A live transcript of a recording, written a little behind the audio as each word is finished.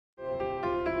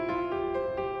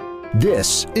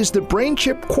This is the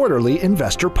BrainChip Quarterly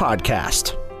Investor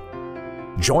Podcast.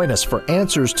 Join us for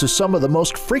answers to some of the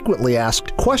most frequently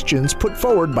asked questions put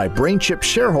forward by BrainChip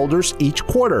shareholders each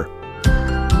quarter.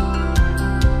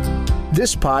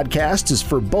 This podcast is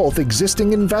for both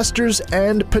existing investors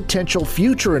and potential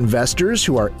future investors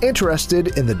who are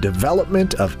interested in the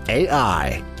development of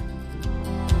AI.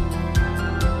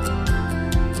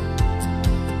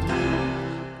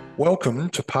 Welcome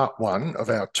to part one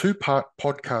of our two-part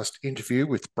podcast interview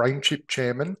with BrainChip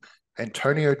Chairman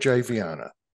Antonio J. Viana.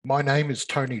 My name is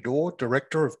Tony Dawe,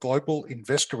 Director of Global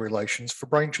Investor Relations for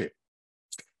BrainChip.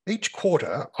 Each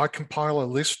quarter, I compile a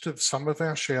list of some of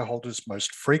our shareholders'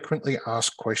 most frequently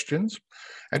asked questions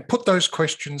and put those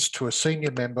questions to a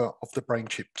senior member of the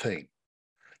BrainChip team.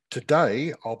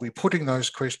 Today, I'll be putting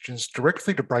those questions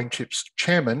directly to BrainChip's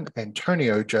Chairman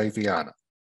Antonio J. Viana.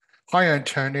 Hi,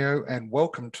 Antonio, and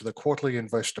welcome to the Quarterly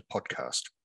Investor Podcast.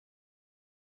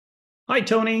 Hi,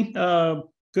 Tony.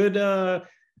 Good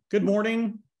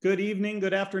morning, good evening,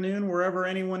 good afternoon, wherever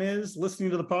anyone is listening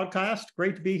to the podcast.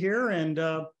 Great to be here and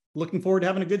looking forward to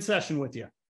having a good session with you.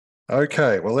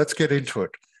 Okay, well, let's get into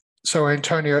it. So,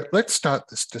 Antonio, let's start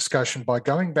this discussion by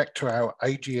going back to our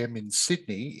AGM in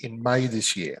Sydney in May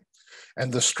this year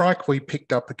and the strike we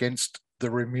picked up against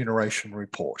the remuneration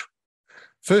report.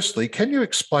 Firstly, can you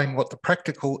explain what the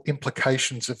practical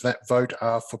implications of that vote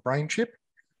are for BrainChip?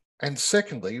 And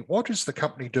secondly, what is the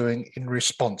company doing in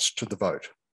response to the vote?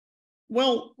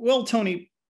 Well, Tony,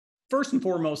 first and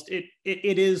foremost, it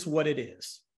is what it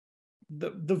is. The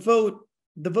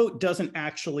vote doesn't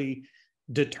actually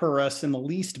deter us in the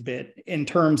least bit in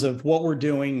terms of what we're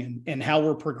doing and how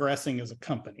we're progressing as a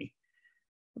company.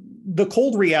 The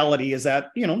cold reality is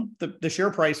that, the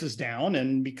share price is down,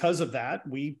 and because of that,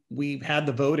 we've had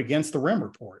the vote against the REM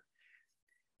report.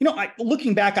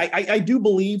 Looking back, I do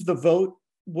believe the vote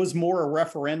was more a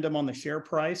referendum on the share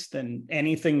price than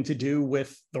anything to do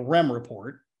with the REM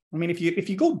report. I mean, if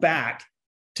you go back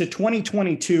to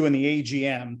 2022 in the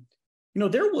AGM,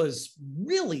 there was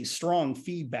really strong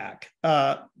feedback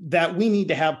that we need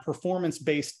to have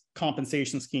performance-based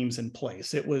compensation schemes in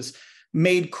place. It was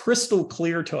made crystal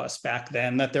clear to us back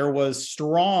then that there was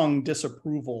strong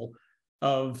disapproval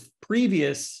of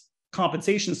previous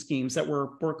compensation schemes that were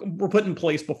put in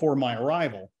place before my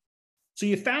arrival. So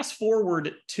you fast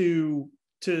forward to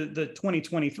the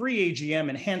 2023 AGM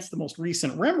and hence the most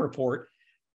recent REM report,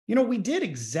 we did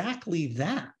exactly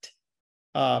that.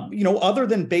 Other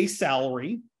than base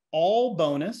salary, all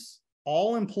bonus,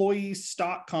 all employee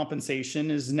stock compensation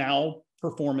is now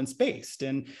performance-based.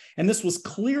 And this was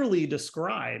clearly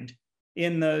described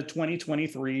in the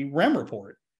 2023 REM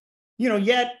report.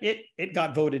 Yet it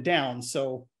got voted down.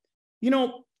 So,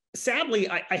 sadly,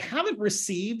 I haven't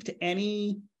received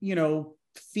any,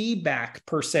 feedback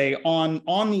per se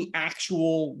on the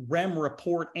actual REM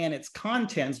report and its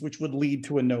contents, which would lead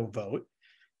to a no vote.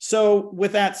 So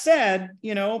with that said,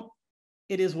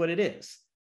 it is what it is.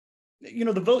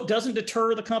 The vote doesn't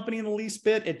deter the company in the least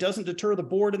bit. It doesn't deter the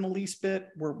board in the least bit.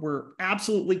 We're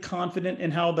absolutely confident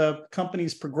in how the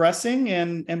company's progressing,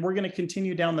 and we're going to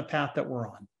continue down the path that we're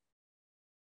on.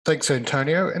 Thanks,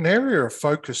 Antonio. An area of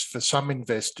focus for some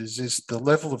investors is the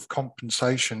level of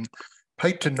compensation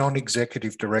paid to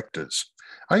non-executive directors.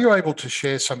 Are you able to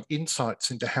share some insights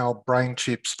into how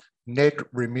BrainChip's NED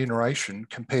remuneration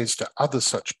compares to other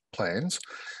such plans,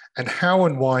 and how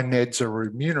and why NEDs are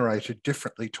remunerated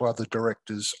differently to other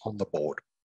directors on the board?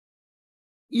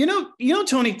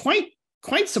 Tony,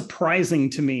 quite surprising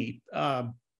to me.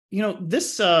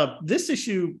 This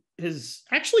issue has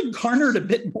actually garnered a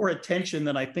bit more attention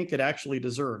than I think it actually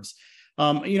deserves.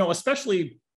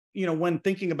 Especially when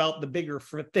thinking about the bigger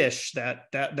fish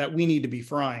that we need to be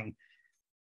frying.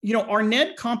 Our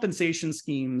NED compensation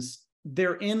schemes,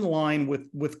 they're in line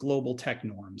with global tech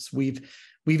norms. We've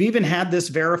even had this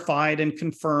verified and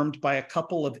confirmed by a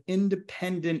couple of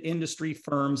independent industry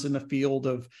firms in the field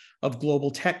of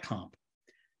global tech comp.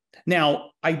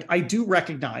 Now, I do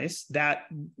recognize that,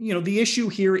 the issue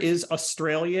here is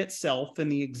Australia itself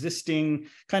and the existing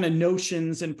kind of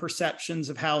notions and perceptions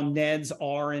of how NEDs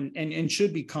are and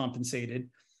should be compensated.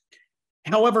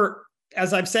 However,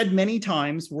 as I've said many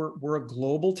times, we're a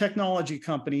global technology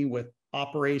company with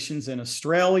operations in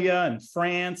Australia and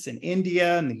France and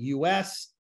India and the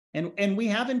US, and we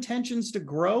have intentions to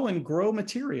grow and grow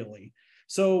materially.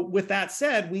 So with that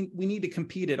said, we need to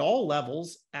compete at all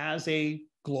levels as a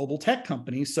global tech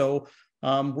company. So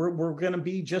we're going to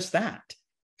be just that.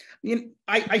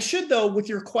 I should, though, with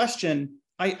your question,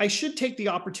 I should take the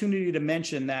opportunity to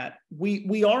mention that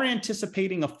we are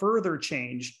anticipating a further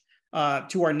change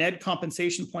to our NED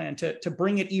compensation plan to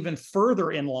bring it even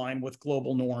further in line with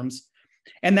global norms.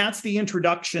 And that's the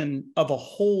introduction of a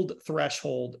hold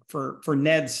threshold for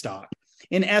NED stock.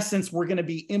 In essence, we're going to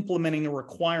be implementing a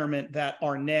requirement that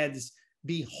our NEDs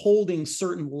be holding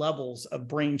certain levels of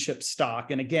BrainChip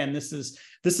stock. And again, this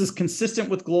is consistent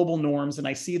with global norms, and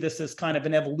I see this as kind of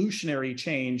an evolutionary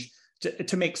change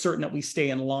to make certain that we stay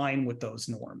in line with those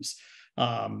norms.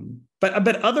 But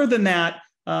other than that,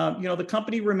 the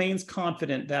company remains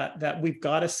confident that we've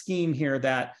got a scheme here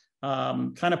that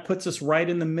kind of puts us right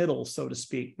in the middle, so to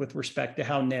speak, with respect to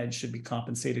how NED should be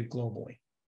compensated globally.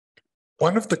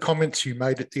 One of the comments you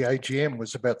made at the AGM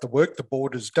was about the work the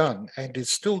board has done and is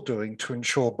still doing to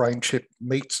ensure BrainChip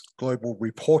meets global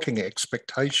reporting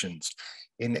expectations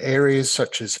in areas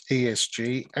such as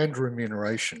ESG and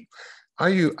remuneration.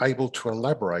 Are you able to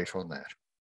elaborate on that?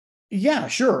 Yeah,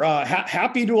 sure.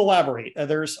 Happy to elaborate.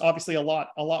 There's obviously a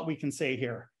lot we can say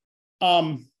here.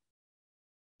 But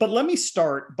let me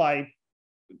start by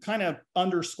kind of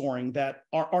underscoring that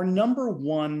our number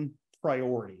one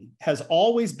priority has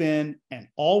always been and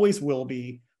always will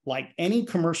be, like any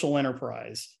commercial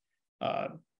enterprise,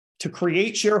 to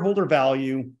create shareholder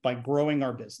value by growing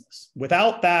our business.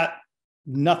 Without that,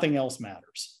 nothing else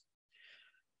matters.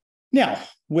 Now,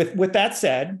 with that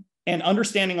said, and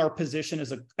understanding our position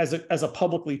as a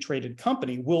publicly traded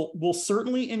company, we'll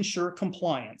certainly ensure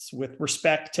compliance with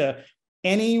respect to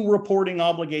any reporting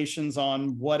obligations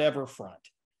on whatever front.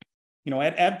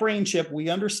 At BrainChip, we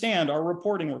understand our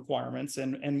reporting requirements,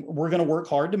 and we're going to work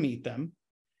hard to meet them.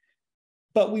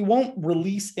 But we won't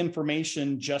release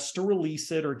information just to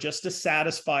release it or just to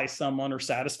satisfy someone or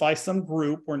satisfy some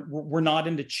group. We're not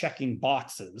into checking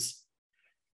boxes.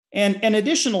 And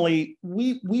additionally,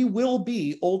 we will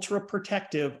be ultra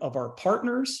protective of our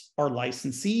partners, our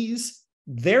licensees,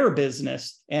 their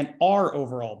business, and our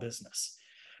overall business.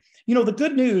 The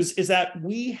good news is that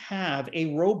we have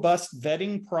a robust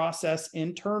vetting process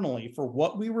internally for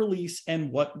what we release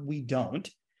and what we don't.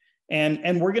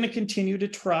 And we're going to continue to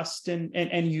trust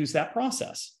and use that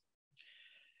process.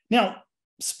 Now,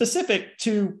 specific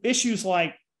to issues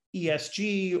like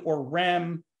ESG or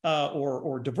REM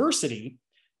or diversity,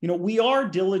 we are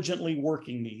diligently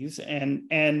working these.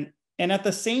 And at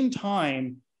the same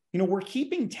time, we're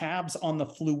keeping tabs on the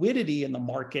fluidity in the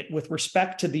market with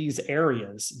respect to these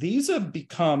areas. These have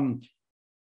become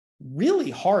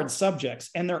really hard subjects,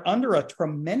 and they're under a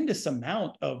tremendous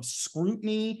amount of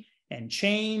scrutiny and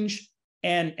change.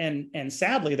 And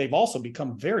sadly, they've also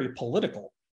become very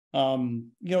political.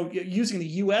 Using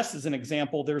the US as an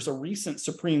example, there's a recent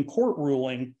Supreme Court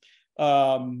ruling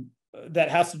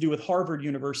that has to do with Harvard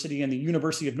University and the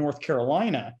University of North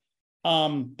Carolina.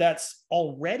 That's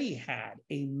already had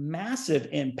a massive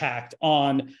impact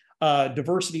on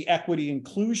diversity, equity,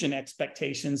 inclusion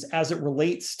expectations as it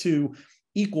relates to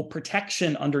equal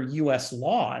protection under US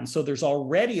law. And so there's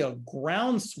already a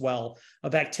groundswell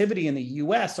of activity in the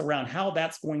US around how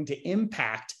that's going to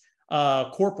impact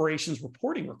corporations'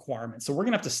 reporting requirements. So we're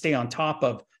going to have to stay on top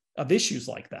of issues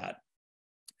like that.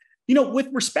 With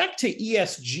respect to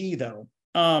ESG, though,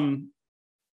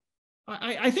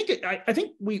 I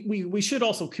think we should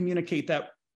also communicate that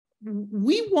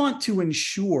we want to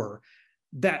ensure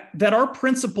that our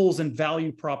principles and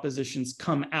value propositions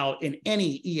come out in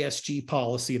any ESG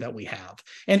policy that we have.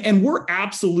 And we're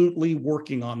absolutely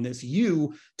working on this.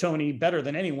 You, Tony, better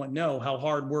than anyone know how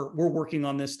hard we're working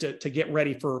on this to get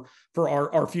ready for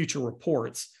our future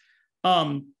reports.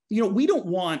 We don't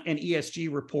want an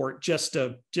ESG report just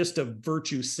a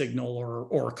virtue signal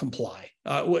or comply.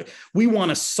 We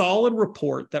want a solid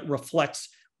report that reflects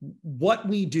what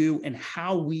we do and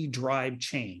how we drive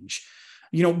change.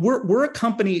 We're a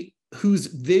company whose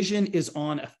vision is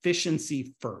on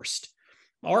efficiency first.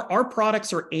 Our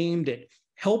products are aimed at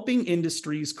helping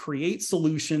industries create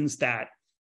solutions that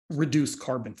reduce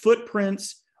carbon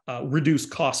footprints, reduce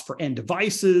costs for end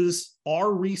devices,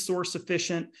 are resource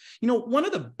efficient. One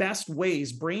of the best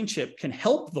ways BrainChip can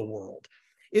help the world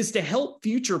is to help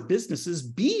future businesses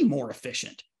be more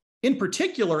efficient. In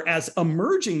particular, as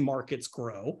emerging markets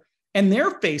grow and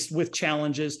they're faced with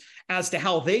challenges as to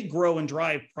how they grow and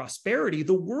drive prosperity,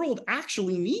 the world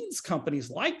actually needs companies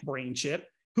like BrainChip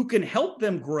who can help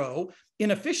them grow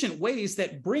in efficient ways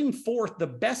that bring forth the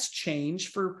best change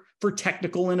for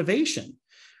technical innovation.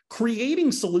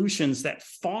 Creating solutions that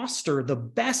foster the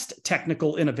best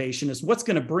technical innovation is what's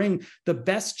going to bring the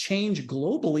best change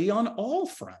globally on all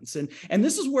fronts. And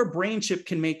this is where BrainChip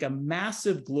can make a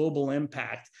massive global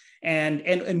impact.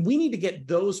 And we need to get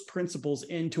those principles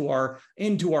into our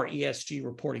ESG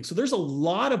reporting. So there's a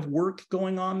lot of work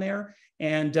going on there,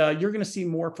 and you're going to see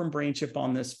more from BrainChip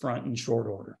on this front in short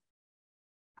order.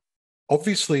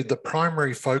 Obviously, the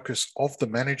primary focus of the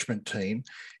management team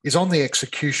is on the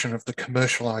execution of the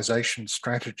commercialization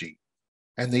strategy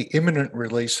and the imminent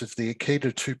release of the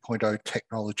Akida 2.0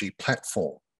 technology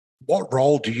platform. What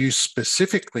role do you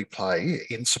specifically play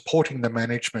in supporting the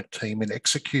management team in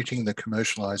executing the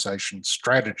commercialization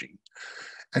strategy?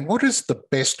 And what is the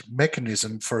best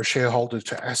mechanism for a shareholder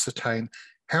to ascertain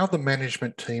how the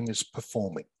management team is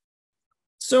performing?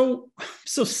 So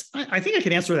I think I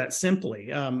can answer that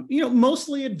simply.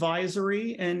 Mostly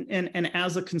advisory and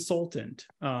as a consultant.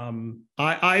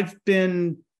 I've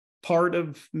been part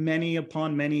of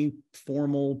many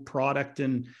formal product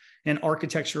and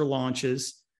architecture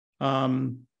launches.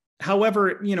 However,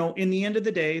 in the end of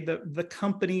the day, the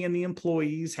company and the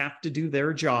employees have to do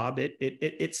their job.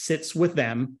 It sits with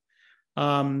them.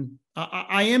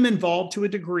 I am involved to a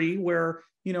degree where,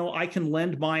 I can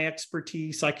lend my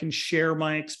expertise, I can share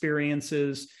my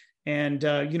experiences. And,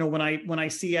 when I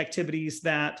see activities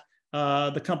that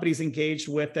the company's engaged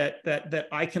with that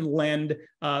I can lend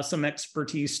some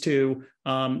expertise to,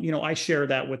 I share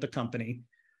that with the company.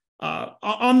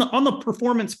 On the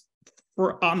performance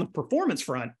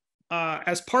front,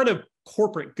 as part of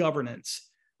corporate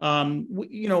governance,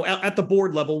 at the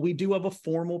board level, we do have a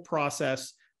formal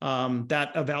process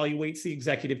that evaluates the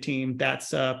executive team.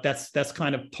 That's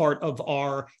kind of part of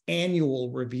our annual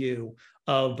review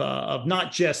of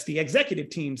not just the executive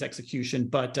team's execution,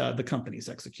 but the company's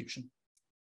execution.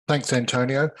 Thanks,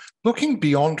 Antonio. Looking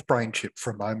beyond BrainChip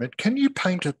for a moment, can you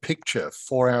paint a picture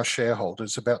for our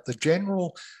shareholders about the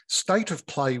general state of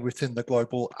play within the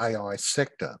global AI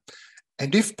sector?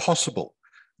 And if possible,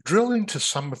 drill into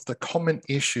some of the common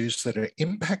issues that are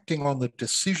impacting on the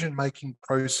decision-making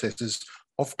processes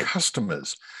of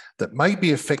customers that may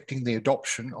be affecting the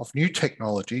adoption of new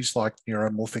technologies like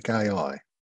neuromorphic AI?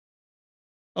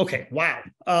 Okay,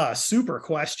 wow, super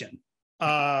question.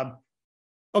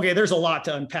 Okay, there's a lot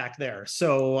to unpack there.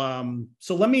 So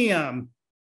let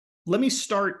me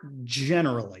start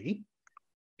generally,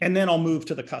 and then I'll move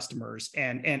to the customers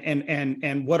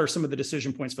and what are some of the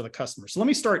decision points for the customers. So let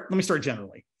me start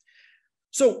generally.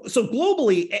 So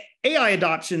globally, AI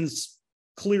adoption's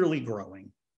clearly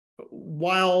growing.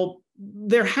 While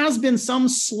there has been some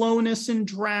slowness and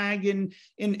drag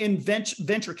in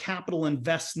venture capital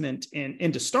investment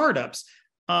into startups,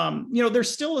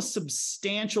 there's still a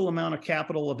substantial amount of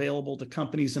capital available to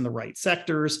companies in the right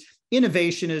sectors.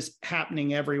 Innovation is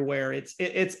happening everywhere.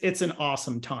 It's an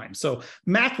awesome time. So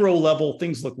macro level,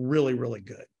 things look really, really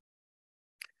good.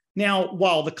 Now,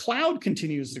 while the cloud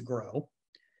continues to grow,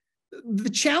 the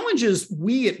challenges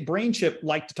we at BrainChip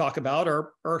like to talk about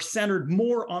are centered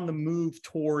more on the move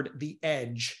toward the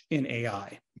edge in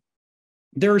AI.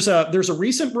 There's a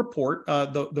recent report,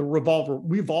 the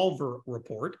Revolver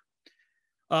report,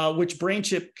 which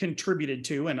BrainChip contributed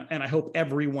to, and I hope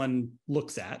everyone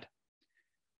looks at.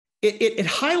 It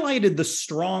highlighted the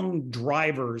strong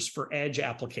drivers for edge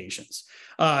applications.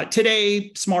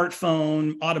 Today,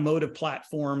 smartphone, automotive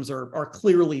platforms are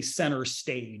clearly center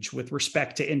stage with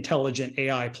respect to intelligent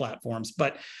AI platforms,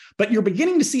 but you're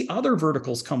beginning to see other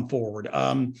verticals come forward.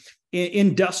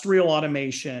 Industrial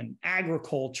automation,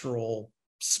 agricultural,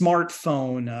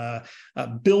 smartphone,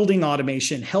 building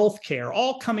automation, healthcare,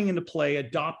 all coming into play,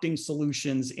 adopting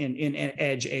solutions in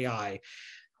edge AI.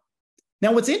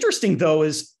 Now, what's interesting, though,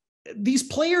 is these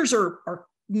players are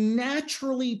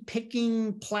naturally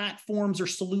picking platforms or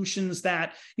solutions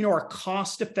that are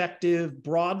cost-effective,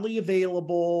 broadly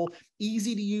available,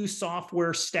 easy-to-use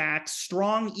software stacks,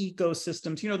 strong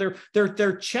ecosystems.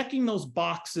 They're checking those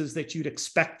boxes that you'd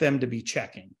expect them to be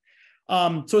checking.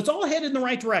 So it's all headed in the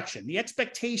right direction. The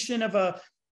expectation of a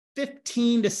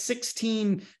 $15 to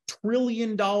 $16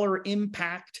 trillion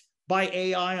impact by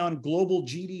AI on global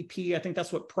GDP. I think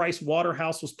that's what Price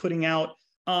Waterhouse was putting out.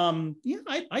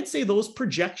 I'd say those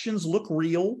projections look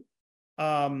real.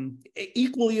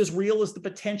 Equally as real as the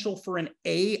potential for an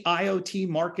AIoT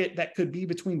market that could be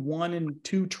between 1 and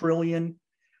 2 trillion.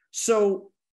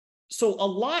 So a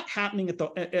lot happening at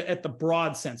the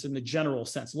broad sense, in the general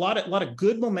sense. A lot of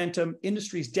good momentum.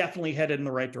 Industry's definitely headed in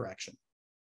the right direction.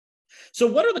 So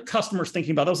what are the customers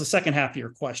thinking about? That was the second half of your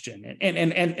question,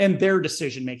 and their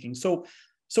decision making. So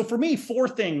for me, 4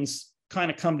 things kind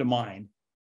of come to mind.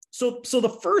 So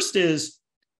the first is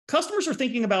customers are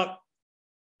thinking about,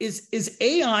 is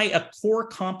AI a core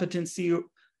competency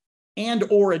and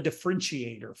or a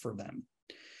differentiator for them?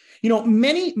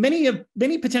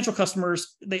 Many potential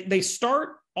customers, they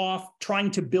start off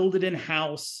trying to build it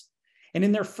in-house. And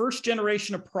in their first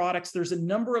generation of products, there's a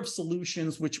number of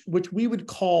solutions which we would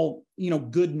call,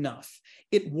 good enough.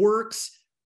 It works,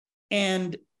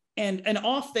 and and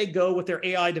off they go with their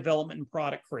AI development and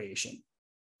product creation.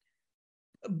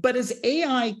 But as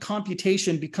AI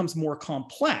computation becomes more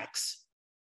complex,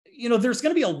 there's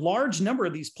going to be a large number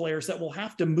of these players that will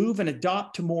have to move and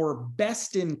adopt to more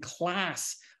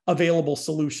best-in-class available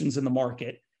solutions in the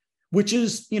market, which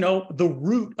is, the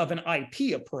root of an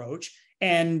IP approach.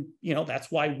 And,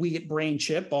 that's why we at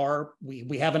BrainChip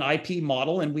we have an IP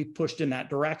model, and we've pushed in that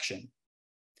direction.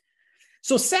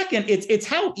 So second, it's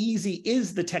how easy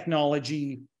is the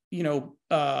technology, to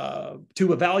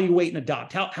evaluate and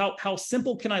adopt? How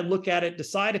simple can I look at it,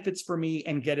 decide if it's for me,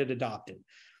 and get it adopted?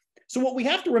 So what we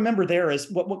have to remember there is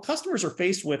what customers are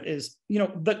faced with is,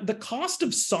 the cost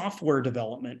of software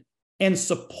development and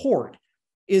support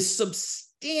is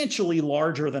substantially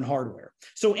larger than hardware.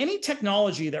 So any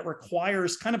technology that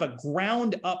requires kind of a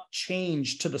ground up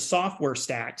change to the software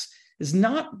stacks is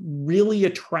not really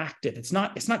attractive. It's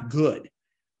not good.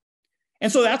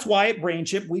 And so that's why at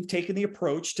BrainChip, we've taken the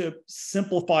approach to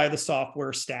simplify the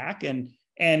software stack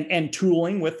and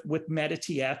tooling with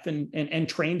MetaTF and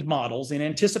trained models in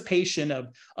anticipation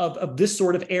of this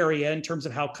sort of area in terms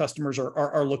of how customers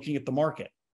are looking at the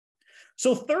market.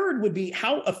 So third would be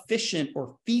how efficient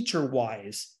or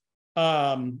feature-wise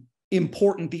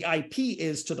important the IP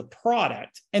is to the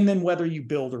product, and then whether you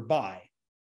build or buy.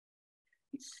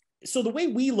 So the way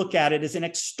we look at it is an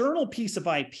external piece of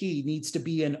IP needs to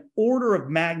be an order of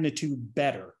magnitude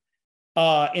better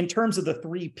in terms of the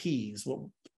 3 Ps,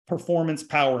 performance,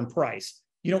 power, and price,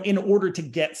 in order to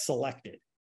get selected.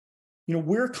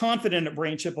 We're confident at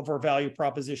BrainChip of our value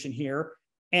proposition here,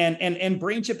 and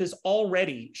BrainChip is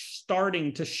already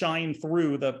starting to shine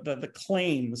through the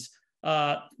claims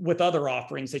with other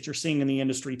offerings that you're seeing in the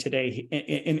industry today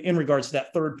in regards to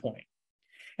that third point.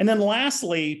 And then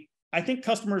lastly, I think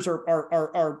customers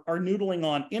are noodling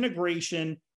on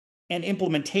integration and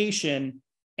implementation,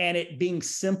 and it being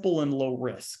simple and low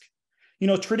risk.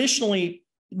 Traditionally,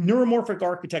 neuromorphic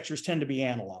architectures tend to be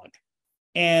analog,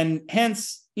 and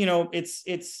hence,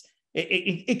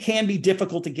 it can be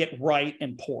difficult to get right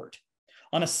and port.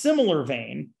 On a similar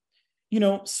vein,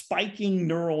 spiking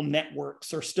neural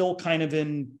networks are still kind of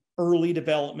in early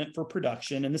development for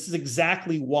production, and this is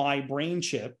exactly why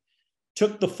BrainChip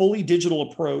took the fully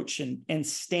digital approach and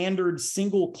standard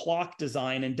single clock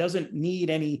design and doesn't need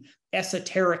any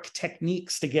esoteric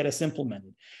techniques to get us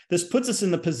implemented. This puts us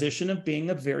in the position of being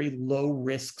a very low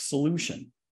risk solution.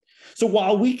 So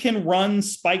while we can run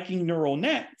spiking neural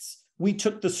nets, we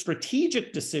took the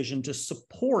strategic decision to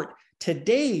support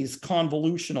today's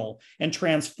convolutional and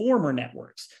transformer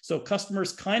networks. So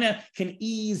customers kind of can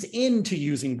ease into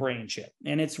using BrainChip,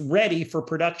 and it's ready for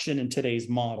production in today's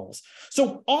models.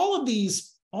 So all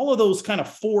of those kind of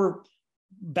 4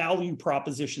 value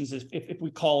propositions, if we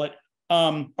call it,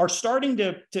 are starting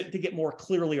to get more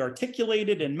clearly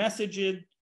articulated and messaged,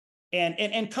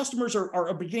 and customers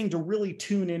are beginning to really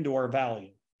tune into our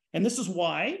value. And this is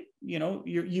why,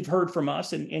 you've heard from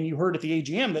us and you heard at the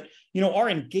AGM that, our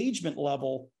engagement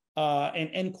level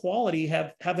and quality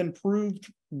have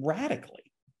improved radically.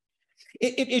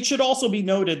 It should also be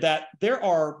noted that there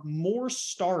are more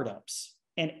startups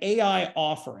and AI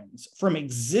offerings from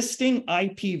existing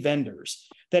IP vendors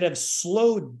that have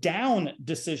slowed down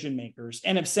decision makers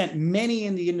and have sent many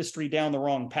in the industry down the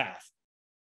wrong path,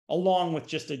 along with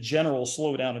just a general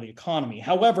slowdown of the economy.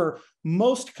 However,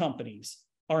 most companies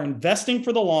are investing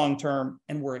for the long term,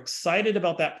 and we're excited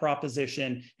about that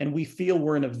proposition, and we feel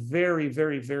we're in a very,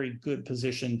 very, very good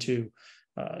position to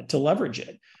leverage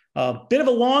it. Bit of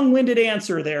a long-winded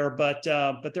answer there, but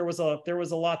there was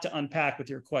a lot to unpack with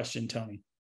your question, Tony.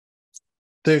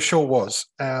 There sure was.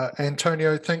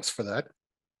 Antonio, thanks for that.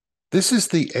 This is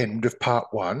the end of part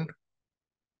 1.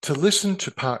 To listen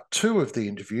to part 2 of the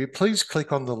interview, please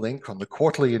click on the link on the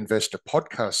Quarterly Investor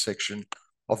Podcast section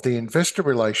of the Investor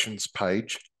Relations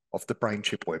page of the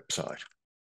BrainChip website.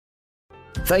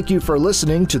 Thank you for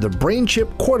listening to the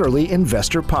BrainChip Quarterly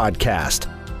Investor Podcast.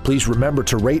 Please remember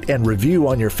to rate and review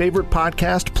on your favorite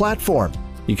podcast platform.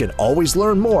 You can always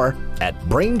learn more at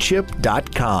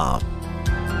BrainChip.com.